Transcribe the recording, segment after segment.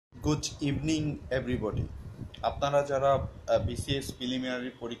Good evening everybody. আপনারা যারা BCS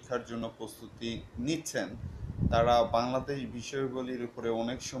preliminary পরীক্ষার জন্য প্রস্তুতি নিচ্ছেন তারা বাংলাদেশ বিষয়গুলির উপরে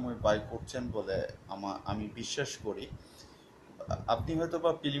অনেক সময় ব্যয় করছেন বলে আমি বিশ্বাস করি। আপনি হয়তো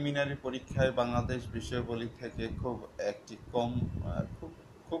বা প্রিলিমিনারি পরীক্ষায় বাংলাদেশ বিষয়গুলি থেকে খুব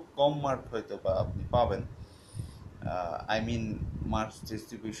খুব কম মার্ক হয়তো বা আপনি পাবেন, আই মিন মার্কস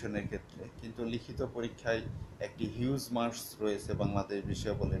ডিস্ট্রিবিউশনের ক্ষেত্রে, কিন্তু লিখিত পরীক্ষায় একটি হিউজ মার্কস রয়েছে বাংলাদেশ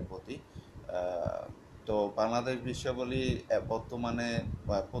বিষয়াবলীর প্রতি। তো বাংলাদেশ বিষয়াবলী বর্তমানে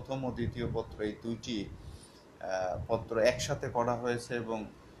প্রথম ও দ্বিতীয় পত্র এই দুইটি পত্র একসাথে করা হয়েছে এবং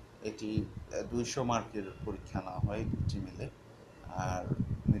এটি 200 মার্কের পরীক্ষা নেওয়া হয় দুটি মিলে, আর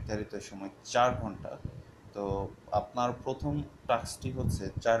নির্ধারিত সময় 4 ঘন্টা। তো আপনার প্রথম টাস্কটি হচ্ছে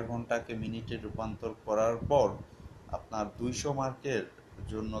 4 ঘন্টাকে মিনিটে রূপান্তর করার পর আপনার 200 মার্কের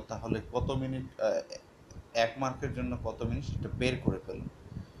জন্য তাহলে কত মিনিট, 1 মার্কের জন্য কত মিনিট সেটা বের করে ফেলুন।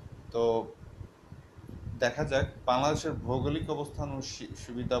 তো দেখা যাক, বাংলাদেশের ভৌগোলিক অবস্থান ও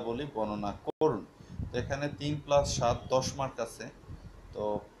সুবিধাবলী বর্ণনা করুন। তো এখানে 3+7 10 মার্ক আছে। তো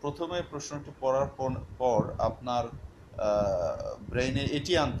প্রথমে প্রশ্নটি পড়ার পর আপনার ব্রেইনে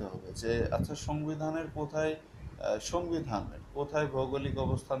এটি আনতে হবে যে আচ্ছা, সংবিধানের কোথায় ভৌগোলিক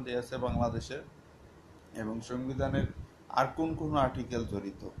অবস্থান দেওয়া আছে বাংলাদেশের, এবং সংবিধানের আর কোন কোন আর্টিকেল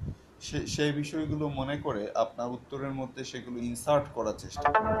জড়িত, সেই বিষয়গুলো মনে করে আপনার উত্তরের মধ্যে সেগুলো ইনসার্ট করার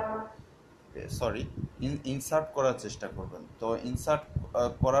চেষ্টা করবেন। তো ইনসার্ট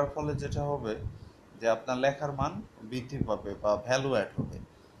করার ফলে যেটা হবে যে আপনার লেখার মান বৃদ্ধি পাবে বা ভ্যালু অ্যাড হবে।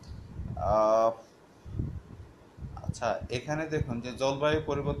 আচ্ছা, এখানে দেখুন যে জলবায়ু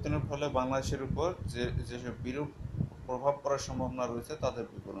পরিবর্তনের ফলে বাংলাদেশের উপর যেসব বিরূপ প্রভাব পড়ার সম্ভাবনা রয়েছে তাদের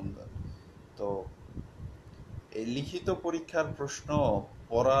বিবরণ দেন। তো এই লিখিত পরীক্ষার প্রশ্ন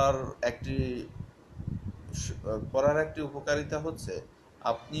পড়ার একটি উপকারিতা হচ্ছে,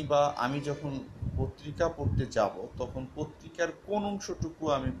 আপনি বা আমি যখন পত্রিকা পড়তে যাব তখন পত্রিকার কোন অংশটুকু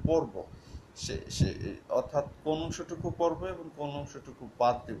আমি পড়ব, অর্থাৎ কোন অংশটুকু পড়ব এবং কোন অংশটুকু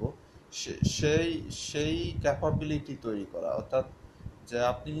বাদ দেব, সেই ক্যাপাবিলিটি তৈরি করা। অর্থাৎ যে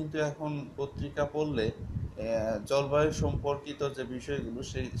আপনি কিন্তু এখন পত্রিকা পড়লে জলবায়ু সম্পর্কিত যে বিষয়গুলো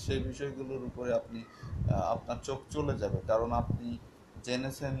সেই বিষয়গুলোর উপরে আপনার চোখ চলে যাবে, কারণ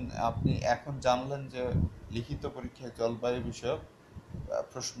আপনি এখন জানলেন যে লিখিত পরীক্ষায় জলবায়ু বিষয়ক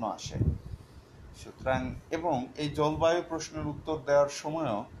প্রশ্ন আসে। সুতরাং এবং এই জলবায়ু প্রশ্নের উত্তর দেওয়ার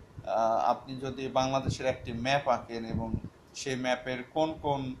সময়ও আপনি যদি বাংলাদেশের একটি ম্যাপ আঁকেন এবং সেই ম্যাপের কোন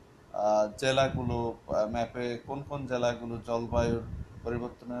কোন জেলাগুলো জলবায়ুর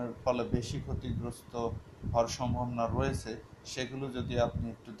পরিবর্তনের ফলে বেশি ক্ষতিগ্রস্ত হওয়ার সম্ভাবনা রয়েছে, সেগুলো যদি আপনি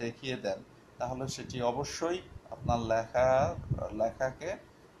একটু দেখিয়ে দেন তাহলে সেটি অবশ্যই আপনার লেখাকে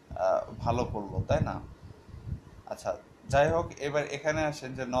ভালো করলো, তাই না? আচ্ছা, যাই হোক, এবার এখানে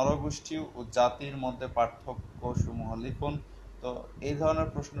আসেন যে নরগোষ্ঠী ও জাতির মধ্যে পার্থক্য সমূহ লিখুন। তো এই ধরনের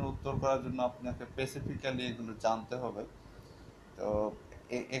প্রশ্নের উত্তর করার জন্য আপনাকে স্পেসিফিক্যালি এগুলো জানতে হবে। তো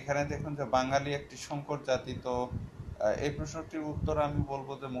এখানে দেখুন যে বাঙালি একটি সংকর জাতি। তো এই প্রশ্নটির উত্তর আমি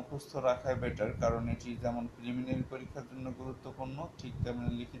বলবো যে মুখস্থ রাখাই বেটার, কারণ এটি যেমন প্রিলিমিনারি পরীক্ষার জন্য গুরুত্বপূর্ণ ঠিক তেমনি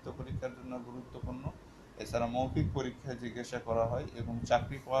লিখিত পরীক্ষার জন্য গুরুত্বপূর্ণ। এছাড়া মৌখিক পরীক্ষায় জিজ্ঞাসা করা হয় এবং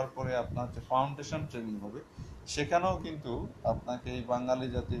চাকরি পাওয়ার পরে আপনার যে ফাউন্ডেশন ট্রেনিং হবে সেখানেও কিন্তু আপনাকে এই বাঙালি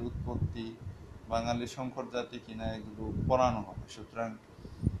জাতির উৎপত্তি, বাঙালি সংকর জাতি কিনা এগুলো পড়ানো হবে। সুতরাং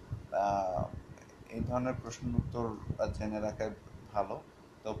এই ধরনের প্রশ্নের উত্তর জেনে রাখাই ভালো।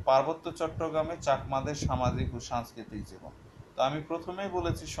 তো পার্বত্য চট্টগ্রামে চাকমাদের সামাজিক ও সাংস্কৃতিক জীবন। তো আমি প্রথমেই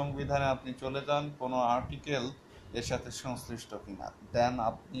বলেছি সংবিধানে আপনি চলে যান কোনো আর্টিকেল এর সাথে সংশ্লিষ্ট কিনা, দেন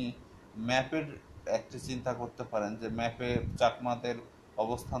আপনি ম্যাপের একটি চিন্তা করতে পারেন যে ম্যাপে চাকমাদের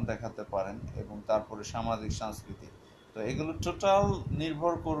অবস্থান দেখাতে পারেন এবং তারপরে সামাজিক সাংস্কৃতিক। তো এগুলো টোটাল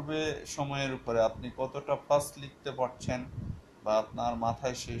নির্ভর করবে সময়ের উপরে, আপনি কতটা ফাস্ট লিখতে পারছেন বা আপনার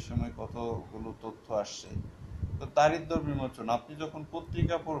মাথায় সেই সময় কতগুলো তথ্য আসছে। তো দারিদ্র বিমোচন, আপনি যখন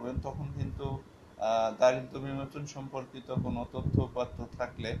পত্রিকা পড়বেন তখন কিন্তু দারিদ্র বিমোচন সম্পর্কিত কোনো তথ্য উপাত্ত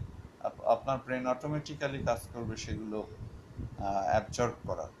থাকলে আপনার ব্রেন অটোমেটিক্যালি কাজ করবে সেগুলো অ্যাবজর্ব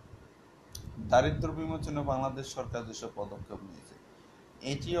করার। দারিদ্র বিমোচনে বাংলাদেশ সরকার যেসব পদক্ষেপ নিয়েছে,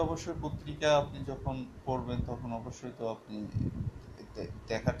 এটি অবশ্যই পত্রিকা আপনি যখন পড়বেন তখন অবশ্যই তো আপনি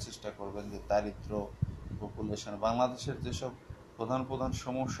দেখার চেষ্টা করবেন যে দারিদ্র পপুলেশন বাংলাদেশের যেসব প্রধান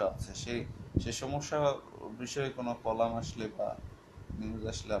সমস্যা আছে সেই সমস্যা বিষয়ে কোনো কলাম আসলে বা নিউজ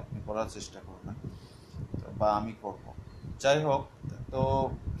আসলে আপনি পড়ার চেষ্টা করবেন, বা আমি করব। যাই হোক, তো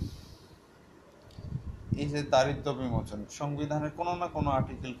এই যে দারিদ্র বিমোচন, সংবিধানের কোনো না কোনো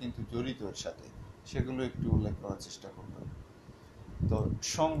আর্টিকেল কিন্তু জড়িত এর সাথে, সেগুলো একটু উল্লেখ করার চেষ্টা করবেন। তো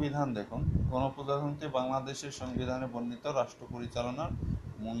সংবিধান দেখুন, গণপ্রজাতন্ত্রী বাংলাদেশের সংবিধানে বর্ণিত রাষ্ট্র পরিচালনার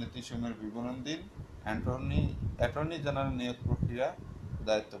মূলনীতিসমূহের বিবরণ দিন, অ্যাটর্নি জেনারেল নিয়োগ প্রক্রিয়া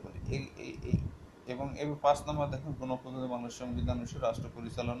দায়িত্ব করি এবং 5 নম্বর দেখুন, গণপ্রজাতন্ত্রী বাংলাদেশ সংবিধান অনুসারে রাষ্ট্র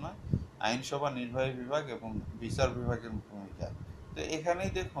পরিচালনায় আইনসভা, নির্বাহী বিভাগ এবং বিচার বিভাগের ভূমিকা। তো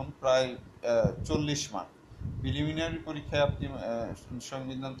এখানেই দেখুন প্রায় 40 মার্ক। প্রিলিমিনারি পরীক্ষায় আপনি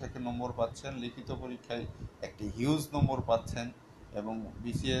সংবিধান থেকে নম্বর পাচ্ছেন, লিখিত পরীক্ষায় একটি হিউজ নম্বর পাচ্ছেন, এবং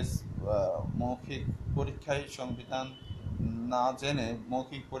বিসিএস মৌখিক পরীক্ষায় সংবিধান না জেনে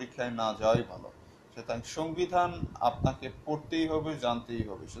মৌখিক পরীক্ষায় না যাওয়াই ভালো। সুতরাং সংবিধান আপনাকে পড়তেই হবে, জানতেই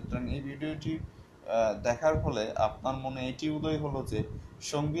হবে। সুতরাং এই ভিডিওটি দেখার ফলে আপনার মনে এটি উদয় হলো যে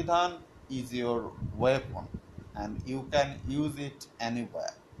সংবিধান is your weapon and you can use it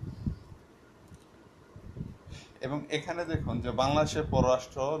anywhere. এবং এখানে দেখুন যে বাংলাদেশের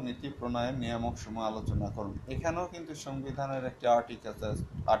পররাষ্ট্র নীতি প্রণয়ন নিয়ামক সমূহ আলোচনা করুন। এখানেও কিন্তু সংবিধানের একটি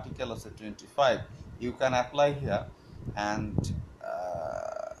আর্টিকেল আছে 25, you can apply here. And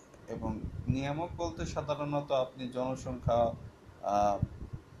এবং নিয়ামক বলতে সাধারণত আপনি জনসংখ্যা,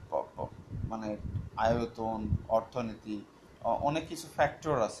 মানে আয়তন, অর্থনীতি, অনেক কিছু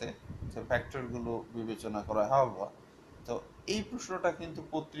ফ্যাক্টর আছে, যে ফ্যাক্টরগুলো বিবেচনা করা হবে। তো এই প্রশ্নটা কিন্তু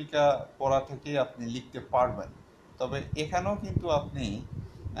পত্রিকা পড়া থেকেই আপনি লিখতে পারবেন। তবে এখানেও কিন্তু আপনি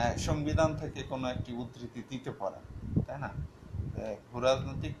সংবিধান থেকে কোনো একটি উদ্ধৃতি দিতে পারেন, তাই না?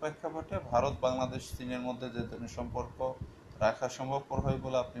 ভূরাজনৈতিক প্রেক্ষাপটে ভারত, বাংলাদেশ, চীনের মধ্যে যে ধরনের সম্পর্ক রাখা সম্ভবপর হয়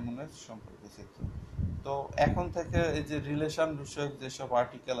বলে আপনি মনে সম্পর্কে চিত্র। তো এখন থেকে এই যে রিলেশন বিষয়ক যেসব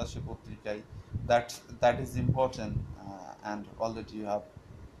আর্টিকেল আসে পত্রিকায়, that is important and already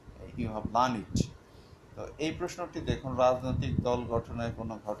you have learn it. তো এই প্রশ্নটি দেখুন, রাজনৈতিক দল গঠনের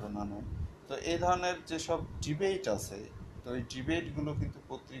কোনো ঘটনা নয়। তো এই ধরনের যেসব ডিবেট আছে, তো এই ডিবেটগুলো কিন্তু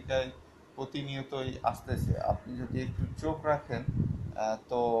পত্রিকায় প্রতিনিয়তই আসতেছে। আপনি যদি একটু চোখ রাখেন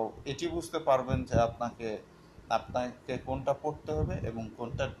তো এটি বুঝতে পারবেন যে আপনাকে কোনটা পড়তে হবে এবং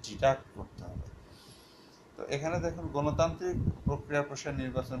কোনটা ডিডাক্ট করতে হবে। তো এখানে দেখুন, গণতান্ত্রিক প্রক্রিয়া প্রসার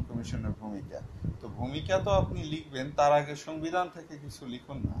নির্বাচন কমিশনের ভূমিকা। তো ভূমিকা তো আপনি লিখবেন, তার আগে সংবিধান থেকে কিছু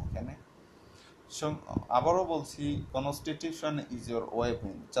লিখুন না। এখানে আবারও বলছি, constitution is your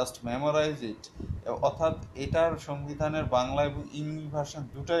weapon, just memorise ইট। অর্থাৎ এটার সংবিধানের বাংলা এবং ইংলিশ ভার্সন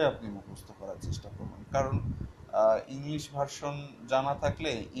দুটাই আপনি মুখস্থ করার চেষ্টা করবেন, কারণ ইংলিশ ভার্সন জানা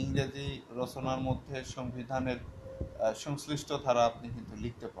থাকলে ইংরেজি রচনার মধ্যে সংবিধানের সংশ্লিষ্ট ধারা আপনি কিন্তু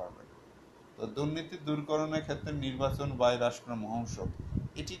লিখতে পারবেন। তো দুর্নীতি দূরকরণের ক্ষেত্রে নির্বাচন বাই রাষ্ট্র মহোৎসব,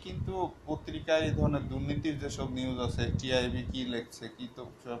 এটি কিন্তু পত্রিকায় এই ধরনের দুর্নীতির যেসব নিউজ আছে, টিআইবি কি লিখছে, কি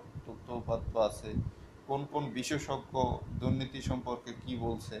তথ্য আছে, কোন কোন বিশেষজ্ঞ দুর্নীতি সম্পর্কে কি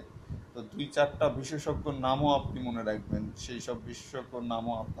বলছে, তো 2-4টা বিশেষজ্ঞর নামও আপনি মনে রাখবেন। সেই সব বিশেষজ্ঞর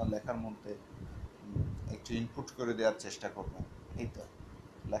নামও আপনার লেখার মধ্যে একটু ইনপুট করে দেওয়ার চেষ্টা করবেন। এই তো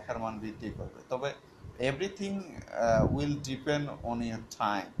লেখার মান বৃদ্ধি করবে। তবে everything will depend on your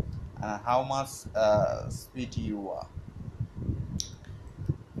time and how much speed you are.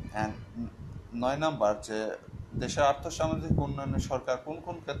 And 9 number, যে দেশের আর্থসামাজিক উন্নয়নে সরকার কোন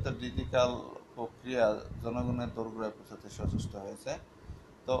কোন ক্ষেত্রে ডিজিটাল প্রক্রিয়া জনগণের দোরগোড়ায় পৌঁছাতে সচেষ্ট হয়েছে।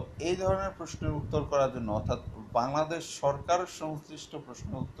 তো এই ধরনের প্রশ্নের উত্তর করার জন্য, অর্থাৎ বাংলাদেশ সরকার সংশ্লিষ্ট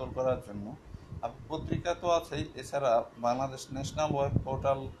প্রশ্নের উত্তর করার জন্য পত্রিকা তো আছেই, এছাড়া বাংলাদেশ ন্যাশনাল ওয়েব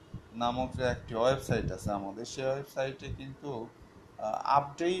পোর্টাল নামক যে একটি ওয়েবসাইট আছে আমাদের, সেই ওয়েবসাইটে কিন্তু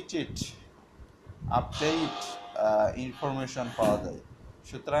আপডেট ইনফরমেশন পাওয়া যায়।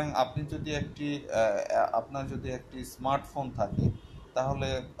 সুতরাং আপনি যদি আপনার যদি একটি স্মার্টফোন থাকে, তাহলে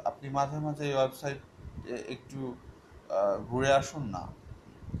আপনি মাঝে মাঝে এই ওয়েবসাইট একটু ঘুরে আসুন না।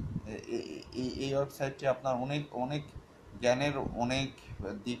 এই ওয়েবসাইটটি আপনার অনেক অনেক জ্ঞানের অনেক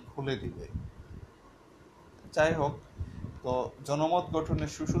দিক খুলে দিবে। যাই হোক, তো জনমত গঠনে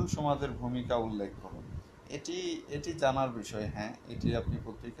সুশীল সমাজের ভূমিকা উল্লেখ করুন। এটি জানার বিষয়। হ্যাঁ, এটি আপনি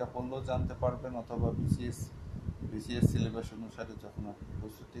পত্রিকা পড়লেও জানতে পারবেন, অথবা বিসিএস সিলেবাস অনুসারে যখন আপনি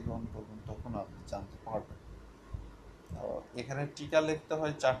প্রস্তুতি গ্রহণ করবেন তখন আপনি জানতে পারবেন। এখানে টিকা লিখতে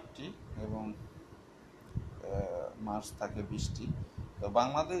হয় 4টি এবং মার্কস থাকে 20টি। তো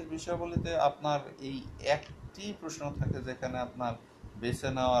বাংলাদেশ বিষয়াবলীতে আপনার এই একটি প্রশ্ন থাকে যেখানে আপনার বেছে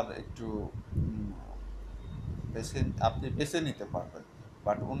নেওয়ার একটু আপনি বেছে নিতে পারবেন,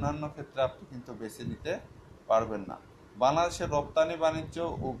 বাট অন্যান্য ক্ষেত্রে আপনি কিন্তু বেছে নিতে পারবেন না। বাংলাদেশের রপ্তানি বাণিজ্য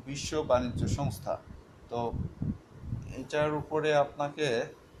ও বিশ্ব বাণিজ্য সংস্থা, তো এটার উপরে আপনাকে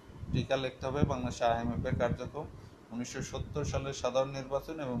টিকা লিখতে হবে। বাংলাদেশে IMF এর কার্যক্রম, 1970 সালের সাধারণ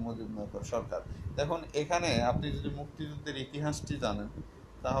নির্বাচন এবং মুজিবনগর সরকার। দেখুন, এখানে আপনি যদি মুক্তিযুদ্ধের ইতিহাসটি জানেন,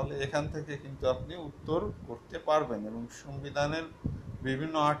 তাহলে এখান থেকে কিন্তু আপনি উত্তর করতে পারবেন এবং সংবিধানের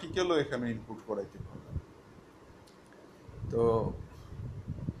বিভিন্ন আর্টিকেলও এখানে ইনপুট করাইতে পারবেন।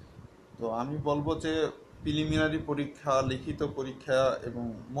 তো আমি বলবো যে প্রিলিমিনারি পরীক্ষা, লিখিত পরীক্ষা এবং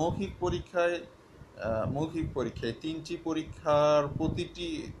মৌখিক পরীক্ষায় তিনটি পরীক্ষার প্রতিটি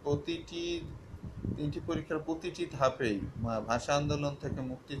তিনটি পরীক্ষার প্রতিটি ধাপেই ভাষা আন্দোলন থেকে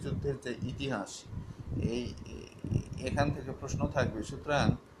মুক্তিযুদ্ধের যে ইতিহাস, এই এখান থেকে প্রশ্ন থাকবে। সুতরাং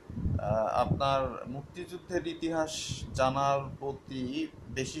আপনার মুক্তিযুদ্ধের ইতিহাস জানার প্রতি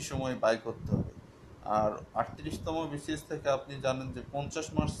বেশি সময় ব্যয় করতে হবে। আর 38তম বিসিএস থেকে আপনি জানেন যে 50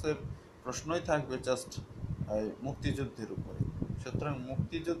 মার্কসের প্রশ্নই থাকবে জাস্ট মুক্তিযুদ্ধের উপরে। সুতরাং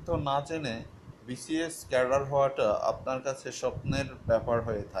মুক্তিযুদ্ধ না জেনে বিসিএস ক্যাডার হওয়াটা আপনার কাছে স্বপ্নের ব্যাপার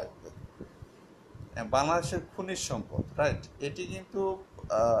হয়ে থাকবে। বাংলাদেশের খনিজ সম্পদ, রাইট, এটি কিন্তু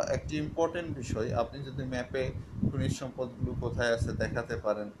একটি ইম্পর্টেন্ট বিষয়। আপনি যদি ম্যাপে খনিজ সম্পদগুলো কোথায় আছে দেখাতে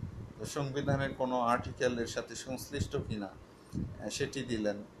পারেন, তো সংবিধানের কোনো আর্টিকেল এর সাথে সংশ্লিষ্ট কিনা সেটি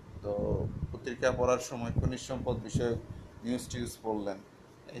দিলেন, তো পত্রিকা পড়ার সময় খনিজ সম্পদ বিষয়ক নিউজ টিউজ পড়লেন।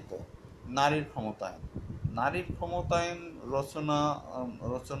 এই তো নারীর ক্ষমতায়ন, নারীর ক্ষমতায়ন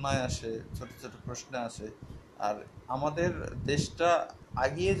রচনায় আসে, ছোট ছোট প্রশ্নে আসে। আর আমাদের দেশটা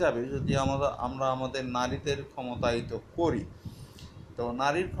এগিয়ে যাবে যদি আমরা আমাদের নারীদের ক্ষমতায়িত করি। তো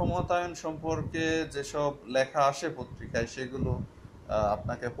নারীর ক্ষমতায়ন সম্পর্কে যেসব লেখা আসে পত্রিকায় সেগুলো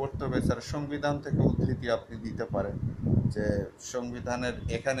আপনাকে পড়তে হবে। স্যার, সংবিধান থেকে উদ্ধৃতি আপনি দিতে পারেন যে সংবিধানের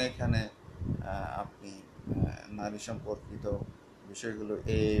এখানে এখানে আপনি নারী সম্পর্কিত বিষয়গুলো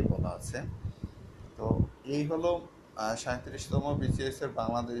বলা আছে। তো এই হলো 37তম বিসিএস এর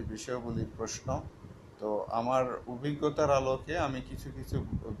বাংলাদেশ বিষয়াবলীর প্রশ্ন। তো আমার অভিজ্ঞতার আলোকে আমি কিছু কিছু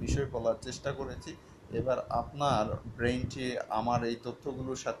বিষয় বলার চেষ্টা করেছি। এবার আপনার ব্রেইনটি আমার এই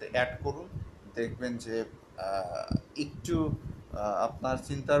তথ্যগুলোর সাথে অ্যাড করুন, দেখবেন যে একটু আপনার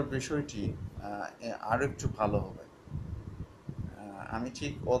চিন্তার বিষয়টি আরও একটু ভালো হবে। আমি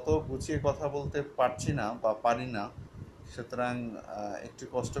ঠিক অত গুছিয়ে কথা বলতে পারছি না বা পারি না, সুতরাং একটু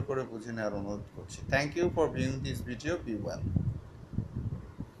কষ্ট করে বুঝে নেওয়ার অনুরোধ করছি। Thank you for viewing this video. B well.